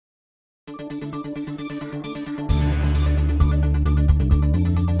Good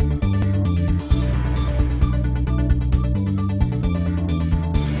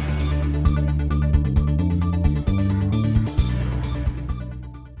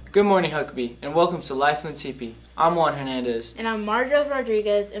morning, Huckabay, and welcome to Life in the TeePee. I'm Juan Hernandez. And I'm Marjorie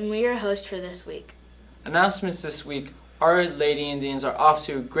Rodriguez, and we're your host for this week. Announcements this week. Our Lady Indians are off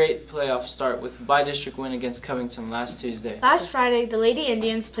to a great playoff start with a by-district win against Covington last Tuesday. Last Friday, the Lady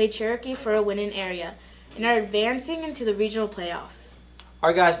Indians played Cherokee for a win in area and are advancing into the regional playoffs.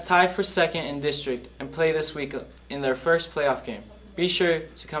 Our guys tied for second in district and play this week in their first playoff game. Be sure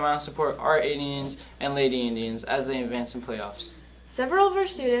to come out and support our Indians and Lady Indians as they advance in playoffs. Several of our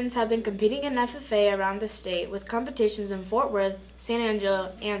students have been competing in FFA around the state with competitions in Fort Worth, San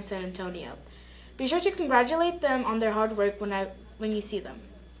Angelo, and San Antonio. Be sure to congratulate them on their hard work when you see them.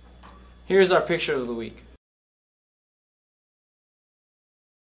 Here's our picture of the week.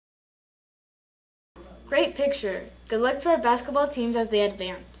 Great picture. Good luck to our basketball teams as they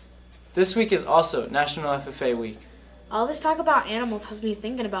advance. This week is also National FFA Week. All this talk about animals has me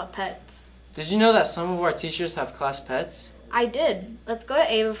thinking about pets. Did you know that some of our teachers have class pets? I did. Let's go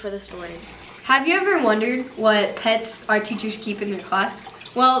to Ava for the story. Have you ever wondered what pets our teachers keep in their class?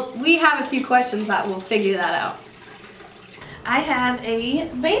 Well, we have a few questions that will figure that out. I have a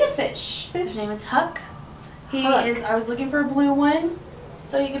betta fish. His name is Huck. I was looking for a blue one,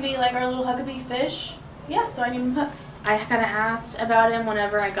 so he could be like our little Huckabay fish. Yeah, so I named him Huck. I kind of asked about him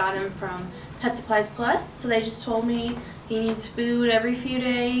whenever I got him from Pet Supplies Plus, so they just told me he needs food every few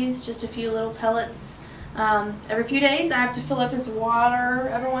days, just a few little pellets. Every few days I have to fill up his water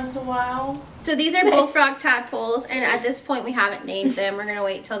every once in a while. So these are bullfrog tadpoles, and at this point we haven't named them. We're going to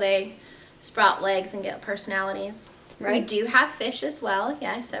wait till they sprout legs and get personalities. Right. We do have fish as well,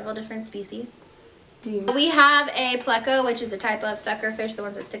 yes, several different species. We have a pleco, which is a type of suckerfish, the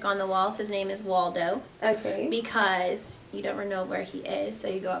ones that stick on the walls. His name is Waldo. Okay. Because you never know where he is, so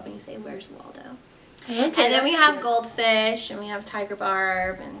you go up and you say, "Where's Waldo?" Okay, and then we have goldfish, and we have tiger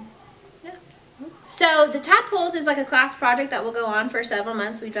barb, and so the tadpoles is like a class project that will go on for several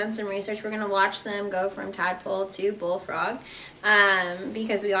months. We've done some research. We're going to watch them go from tadpole to bullfrog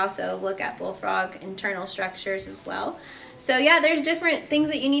because we also look at bullfrog internal structures as well. So yeah, there's different things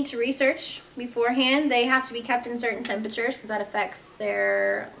that you need to research beforehand. They have to be kept in certain temperatures because that affects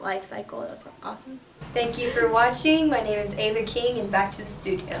their life cycle. That's awesome. Thank you for watching. My name is Ava King, and back to the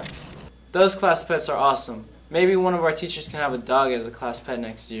studio. Those class pets are awesome. Maybe one of our teachers can have a dog as a class pet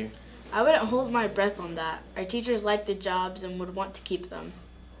next year. I wouldn't hold my breath on that. Our teachers like the jobs and would want to keep them.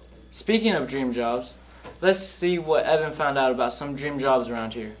 Speaking of dream jobs, let's see what Evan found out about some dream jobs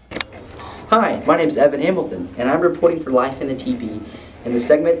around here. Hi, my name is Evan Hamilton, and I'm reporting for Life in the TeePee. And the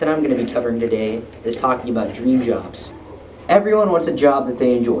segment that I'm going to be covering today is talking about dream jobs. Everyone wants a job that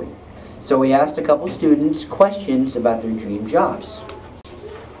they enjoy. So we asked a couple students questions about their dream jobs.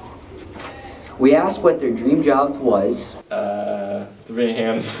 We asked what their dream jobs was. To be a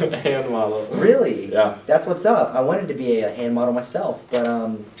hand model. Really? Yeah. That's what's up. I wanted to be a hand model myself, but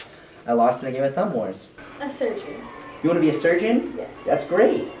I lost in a game of Thumb Wars. A surgeon. You want to be a surgeon? Yes. That's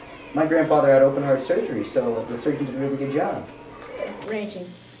great. My grandfather had open heart surgery, so the surgeon did a really good job. Ranching.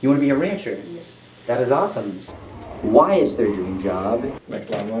 You want to be a rancher? Yes. That is awesome. Why is their dream job? Makes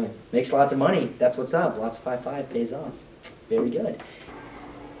a lot of money. Makes lots of money. That's what's up. Lots of 5-5 pays off. Very good.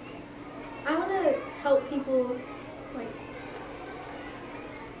 I want to help people, like,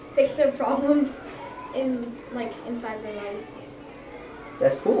 fix their problems inside their life.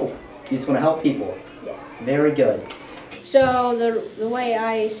 That's cool. You just want to help people. Yes. Very good. So the way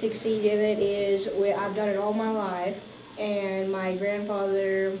I succeed in it is I've done it all my life, and my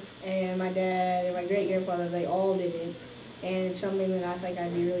grandfather and my dad and my great-grandfather, they all did it, and it's something that I think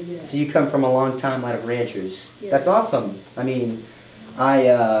I'd be really good at. So you come from a long time line of ranchers. Yes. That's awesome. I mean, I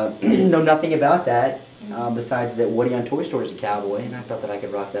know nothing about that besides that Woody on Toy Story is a cowboy, and I thought that I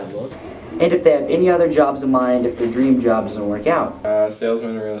could rock that look. And if they have any other jobs in mind, if their dream job doesn't work out?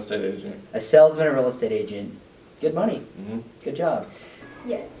 Salesman or real estate agent. A salesman or real estate agent. Good money. Good job.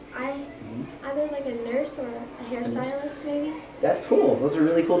 Yes. Either like a nurse or a hairstylist, maybe. That's cool. Those are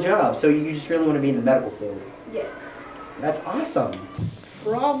really cool jobs. So you just really want to be in the medical field? Yes. That's awesome.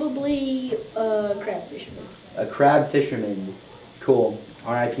 Probably a crab fisherman. A crab fisherman. Cool.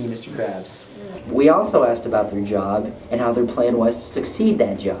 R.I.P. Mr. Krabs. We also asked about their job and how their plan was to succeed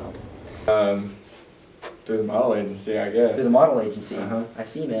that job. Through the model agency, I guess. Through the model agency. I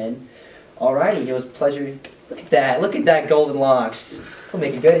see, man. Alrighty, it was a pleasure. Look at that. Look at that golden locks. We'll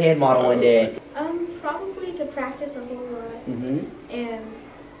make a good hand model one day. Probably to practice a whole lot and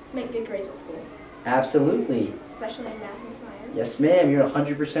make good grades at school. Absolutely. Especially in math and science. Yes, ma'am. You're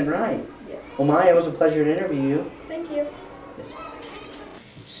 100% right. Well, Maya, it was a pleasure to interview you. Thank you. Yes.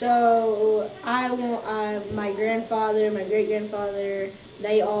 So I want my grandfather, my great-grandfather,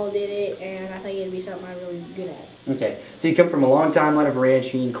 they all did it, and I think it'd be something I'm really good at. Okay, so you come from a long time line of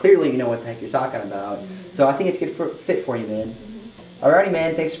ranching. Clearly you know what the heck you're talking about. So I think it's good fit for you, man. Alrighty,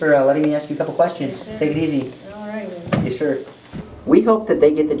 man. Thanks for letting me ask you a couple questions. Yes, Take it easy. All right, man. Yes, sir. We hope that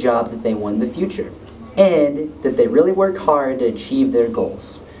they get the job that they want in the future, and that they really work hard to achieve their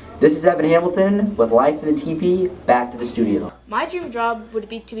goals. This is Evan Hamilton with Life in the TeePee. Back to the studio. My dream job would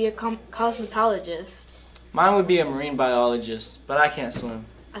be to be a cosmetologist. Mine would be a marine biologist, but I can't swim.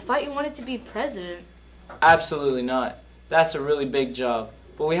 I thought you wanted to be president. Absolutely not. That's a really big job,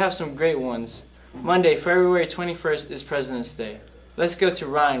 but we have some great ones. Monday, February 21st is President's Day. Let's go to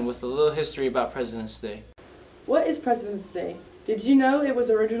Ryan with a little history about President's Day. What is President's Day? Did you know it was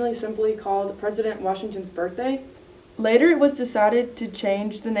originally simply called President Washington's birthday? Later it was decided to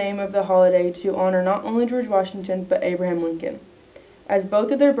change the name of the holiday to honor not only George Washington but Abraham Lincoln, as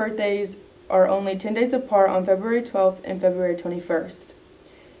both of their birthdays are only 10 days apart on February 12th and February 21st.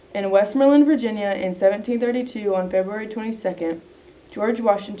 In Westmoreland, Virginia in 1732 on February 22nd, George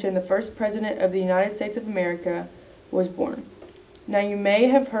Washington, the first President of the United States of America, was born. Now you may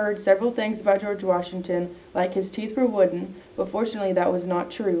have heard several things about George Washington, like his teeth were wooden, but fortunately that was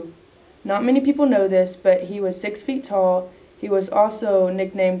not true. Not many people know this, but he was 6 feet tall. He was also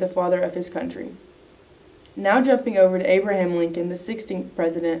nicknamed the father of his country. Now jumping over to Abraham Lincoln, the 16th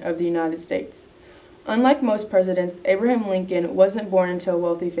President of the United States. Unlike most presidents, Abraham Lincoln wasn't born into a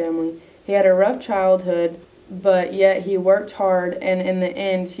wealthy family. He had a rough childhood, but yet he worked hard, and in the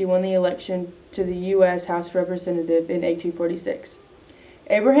end he won the election to the U.S. House of Representatives in 1846.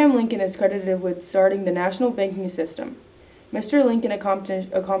 Abraham Lincoln is credited with starting the national banking system. Mr. Lincoln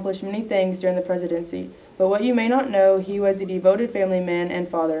accomplished many things during the presidency, but what you may not know, he was a devoted family man and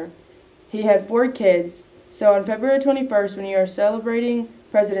father. He had 4 kids, so on February 21st, when you are celebrating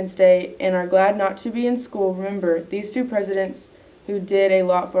President's Day and are glad not to be in school, remember these 2 presidents who did a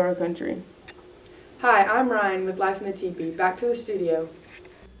lot for our country. Hi, I'm Ryan with Life in the TeePee. Back to the studio.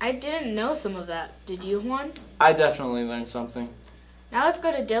 I didn't know some of that. Did you, Juan? I definitely learned something. Now let's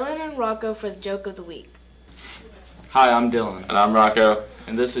go to Dylan and Rocco for the joke of the week. Hi, I'm Dylan. And I'm Rocco.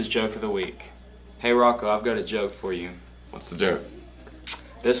 And this is Joke of the Week. Hey Rocco, I've got a joke for you. What's the joke?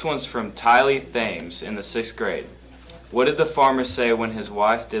 This one's from Tylee Thames in the 6th grade. What did the farmer say when his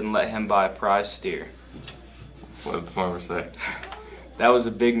wife didn't let him buy a prize steer? What did the farmer say? That was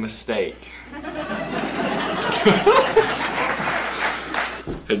a big mistake.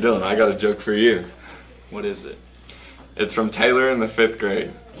 Hey Dylan, I got a joke for you. What is it? It's from Taylor in the 5th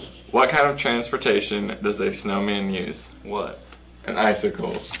grade. What kind of transportation does a snowman use? What? An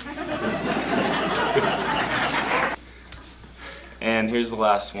icicle. And here's the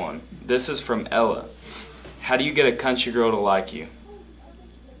last one. This is from Ella. How do you get a country girl to like you?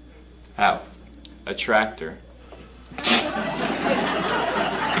 How? A tractor.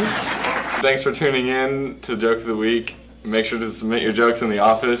 Thanks for tuning in to Joke of the Week. Make sure to submit your jokes in the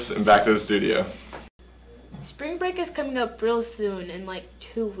office and back to the studio. Spring break is coming up real soon, in like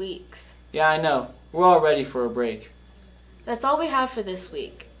 2 weeks. Yeah, I know. We're all ready for a break. That's all we have for this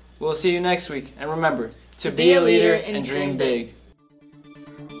week. We'll see you next week, and remember, to be a leader and dream big.